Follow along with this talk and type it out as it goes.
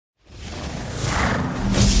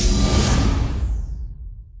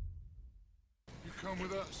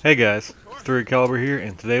Hey guys, 3 Caliber here,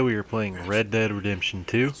 and today we are playing Red Dead Redemption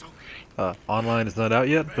 2. Online is not out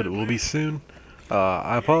yet, but it will be soon.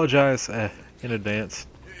 I apologize in advance.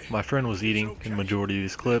 My friend was eating in the majority of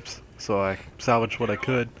these clips, so I salvaged what I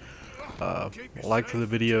could. Like for the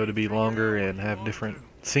video to be longer and have different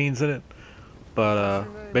scenes in it, but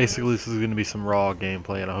basically this is going to be some raw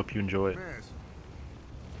gameplay, and I hope you enjoy it.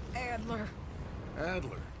 Adler.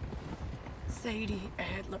 Adler. Sadie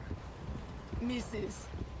Adler. Mrs.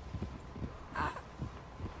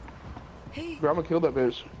 Bro, I'm gonna kill that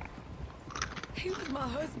bitch. He was my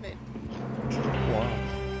husband. Wow.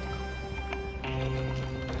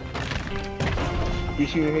 You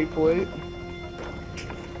seen Hateful Eight?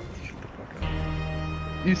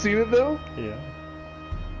 You seen it though? Yeah.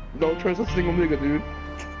 Don't trust a single nigga, dude.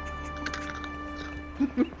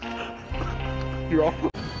 You're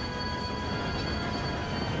awful.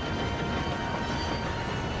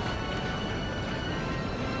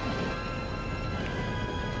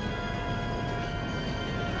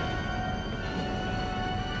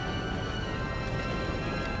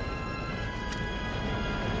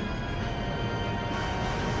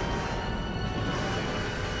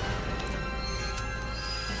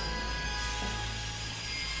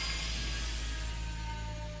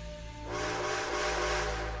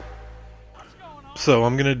 So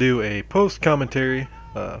I'm gonna do a post commentary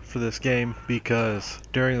for this game because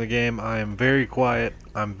during the game I am very quiet.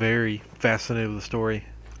 I'm very fascinated with the story.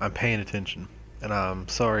 I'm paying attention, and I'm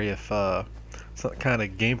sorry if it's not the kind of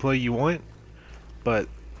gameplay you want. But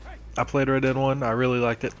I played Red Dead 1. I really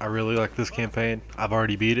liked it. I really like this campaign. I've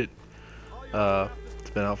already beat it.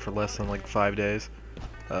 It's been out for less than like 5 days.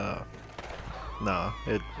 Nah,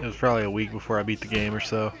 it was probably a week before I beat the game or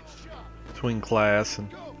so. Between class and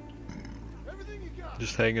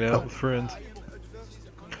just hanging out with friends.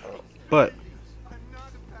 But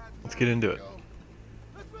let's get into it.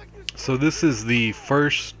 So this is the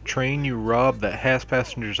first train you rob that has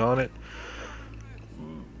passengers on it.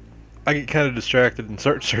 I get kind of distracted and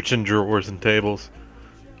start searching drawers and tables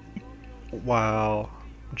while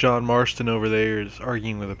John Marston over there is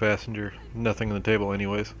arguing with a passenger. Nothing on the table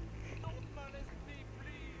anyways.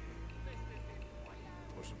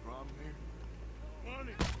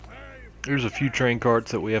 There's a few train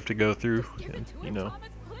carts that we have to go through and, you know,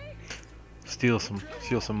 steal some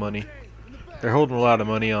money. They're holding a lot of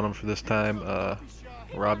money on them for this time.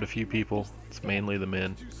 Robbed a few people. It's mainly the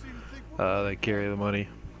men. They carry the money.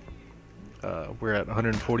 We're at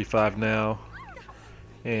 145 now,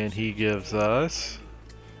 and he gives us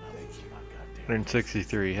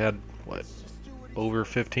 163. Had what, over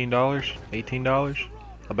 $15, $18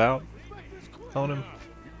 about on him.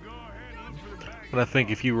 And I think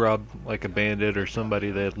if you rob like a bandit or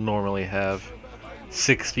somebody, they'd normally have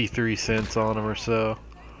 63 cents on them or so.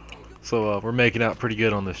 So we're making out pretty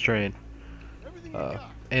good on this train.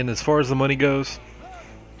 And as far as the money goes,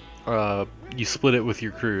 you split it with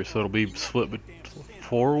your crew. So it'll be split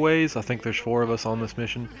 4 ways. I think there's 4 of us on this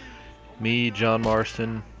mission. Me, John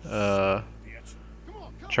Marston,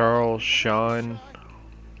 Charles, Sean.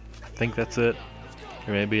 I think that's it.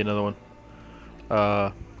 There may be another one.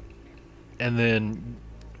 And then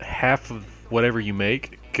half of whatever you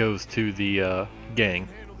make goes to the gang.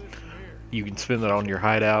 You can spend that on your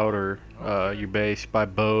hideout or your base, buy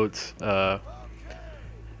boats,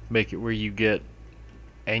 make it where you get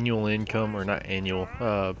annual income, or not annual,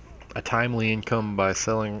 a timely income by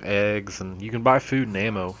selling eggs, and you can buy food and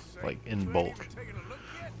ammo like in bulk.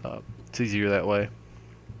 It's easier that way.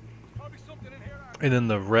 And then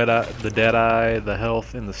the red eye, the dead eye, the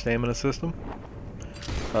health, and the stamina system.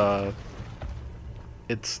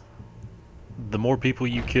 It's the more people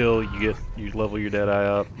you kill, you level your dead eye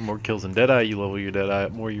up. More kills in dead eye, you level your dead eye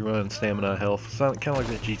up. More you run, stamina, health. It's kind of like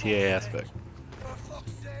that GTA aspect.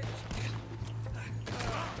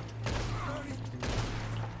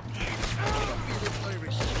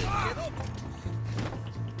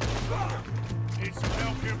 Need some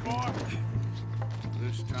help here, boy?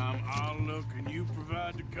 This time I'll look and you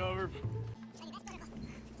provide the cover.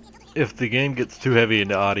 If the game gets too heavy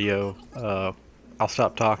into audio, I'll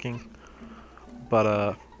stop talking.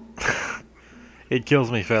 But it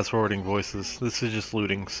kills me fast forwarding voices. This is just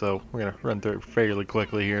looting, so we're gonna run through it fairly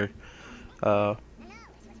quickly here.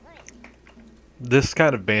 This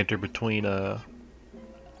kind of banter between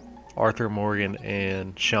Arthur Morgan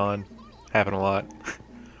and Sean happen a lot.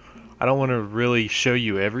 I don't want to really show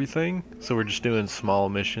you everything, so we're just doing small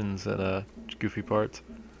missions and goofy parts.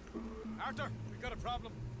 Arthur, we got a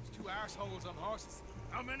problem. There's 2 arseholes on horses.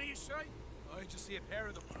 How many you say? I just see a pair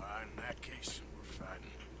of them. In that case, we're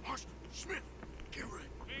fighting. Marston, Smith, get ready.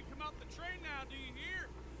 Can't come out the train now, do you hear?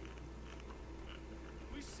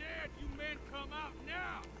 We said you men come out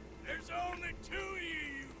now. There's only 2 of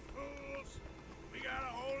you fools. We got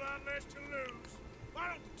a whole lot less to lose. Why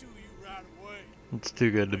don't the 2 of you ride away? It's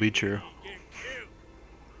too good to be true. Get killed.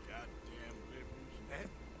 Goddamn liberals. Ed,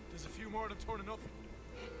 there's a few more to turn enough.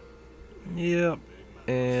 Yep.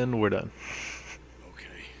 And we're done.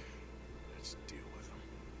 Okay, let's deal with them.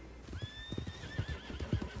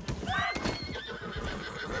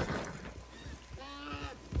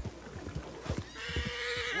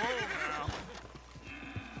 Whoa now.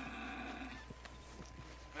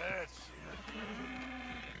 That's it.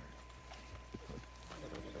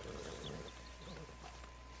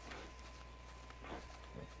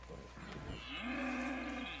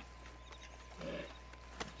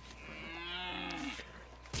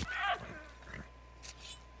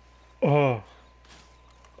 Oh.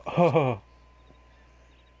 Oh.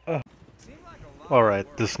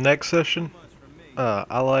 Alright, this next session,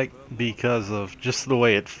 I like because of just the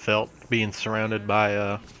way it felt being surrounded by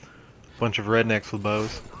a bunch of rednecks with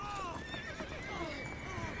bows.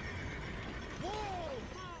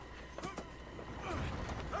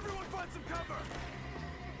 Everyone find some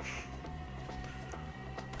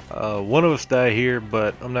cover. One of us die here,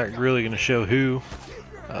 but I'm not really going to show who.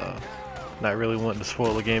 Not really wanting to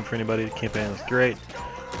spoil the game for anybody. The campaign is great,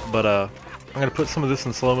 but I'm going to put some of this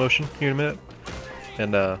in slow motion here in a minute.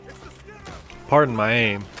 And pardon my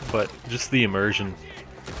aim, but just the immersion.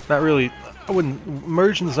 Not really.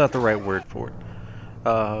 Immersion's not the right word for it.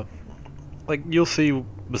 Like you'll see,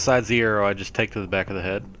 besides the arrow I just take to the back of the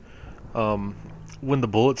head. When the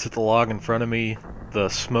bullets hit the log in front of me, the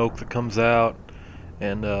smoke that comes out,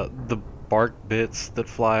 and the bark bits that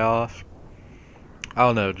fly off. I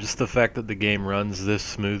don't know, just the fact that the game runs this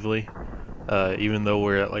smoothly, even though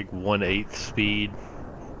we're at like 1/8 speed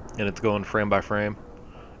and it's going frame by frame.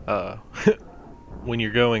 When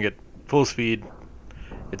you're going at full speed,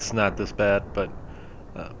 it's not this bad, but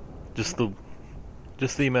just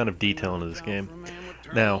the amount of detail into this game.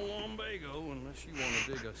 Now,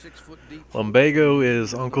 lumbago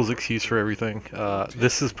is Uncle's excuse for everything.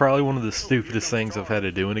 This is probably one of the stupidest things I've had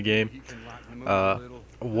to do in a game.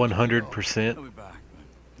 100%.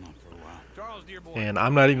 And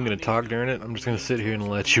I'm not even going to talk during it. I'm just going to sit here and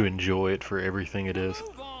let you enjoy it for everything it is.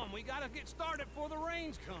 Move on. We gotta get started before the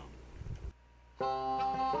rains come.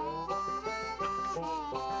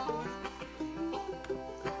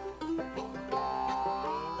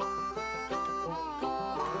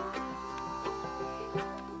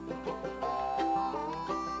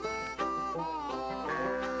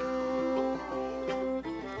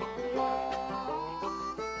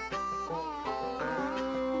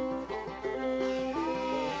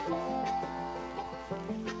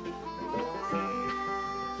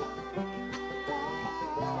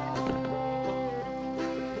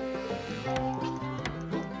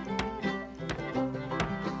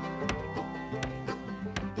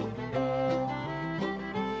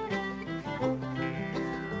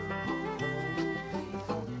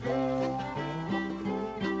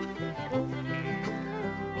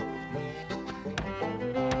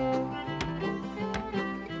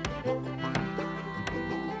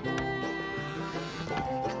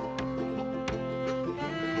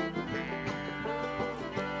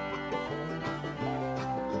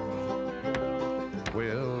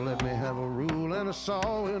 Well, let me have a rule and a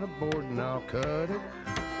saw and a board and I'll cut it.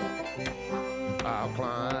 I'll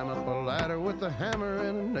climb up a ladder with a hammer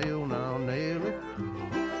and a nail and I'll nail it.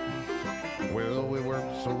 Well, we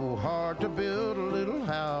worked so hard to build a little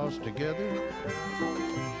house together.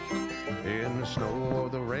 In the snow or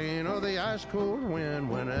the rain or the ice cold wind,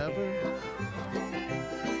 whenever.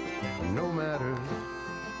 No matter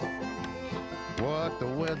what the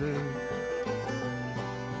weather,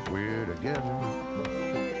 we're together.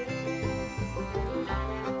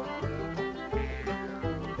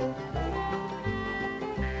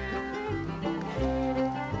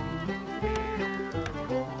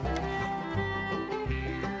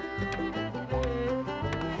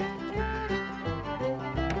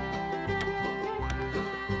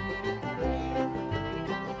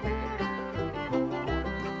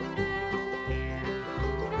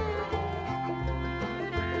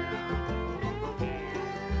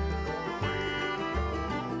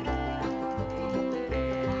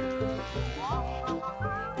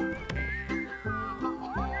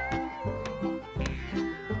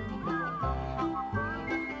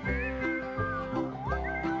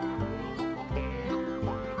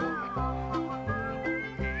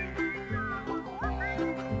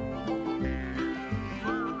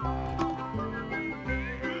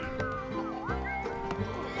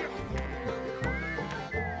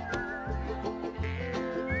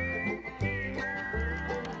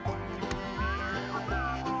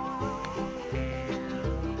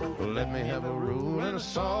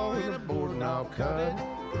 saw and a board and I'll cut it.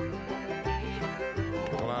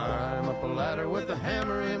 Climb up a ladder with a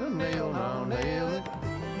hammer and a nail and I'll nail it.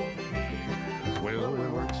 Well, we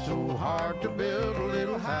worked so hard to build a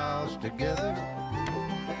little house together.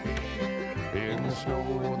 In the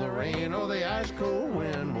snow, the rain, or the ice cold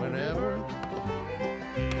wind, whenever.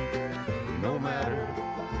 No matter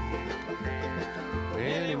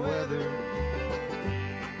any weather,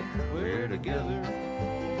 we're together.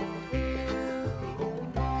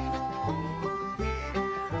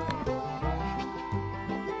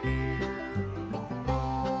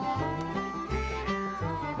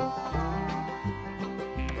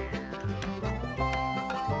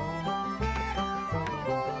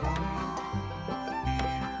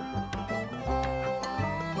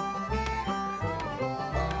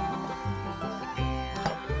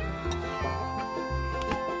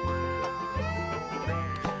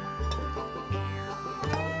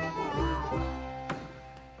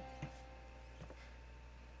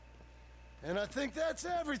 And I think that's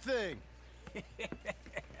everything.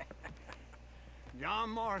 John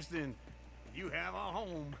Marston, you have a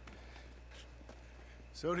home.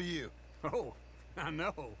 So do you. Oh, I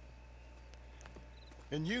know.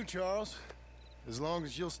 And you, Charles. As long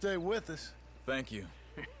as you'll stay with us. Thank you.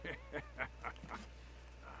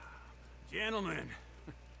 Gentlemen,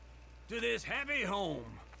 to this happy home.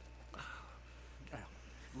 Well,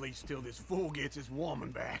 at least till this fool gets his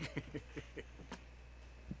woman back.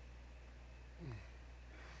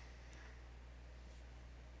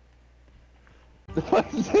 The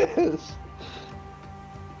fuck is this?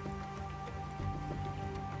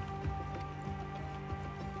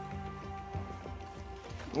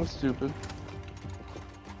 That's stupid.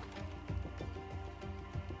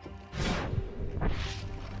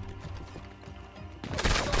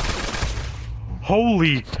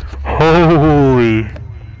 Holy.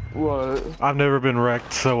 What? I've never been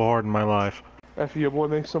wrecked so hard in my life. After your boy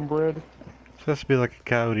makes some bread? This has to be like a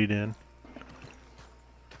coyote den.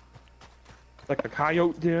 Like a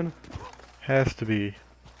coyote den? Has to be.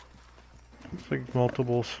 It's like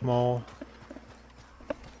multiple small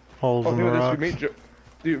holes in the rocks.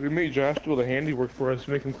 We made Josh do all the handiwork for us,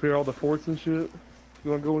 make him clear all the forts and shit.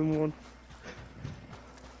 You wanna go in one?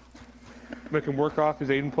 Make him work off his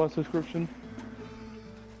Aiden Plus subscription.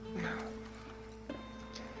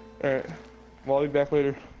 Alright. Well, I'll be back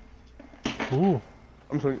later. Ooh.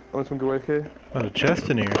 I'm just gonna go AK. Got a chest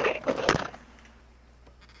in here.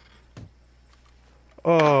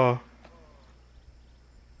 Oh.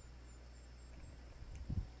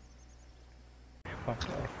 Fuck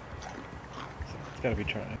off. It's gotta be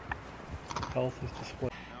trying. Health is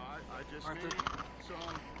displayed.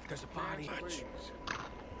 There's a body.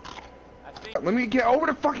 Let me get over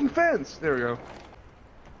the fucking fence! There we go.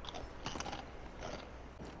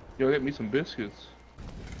 Yo, get me some biscuits.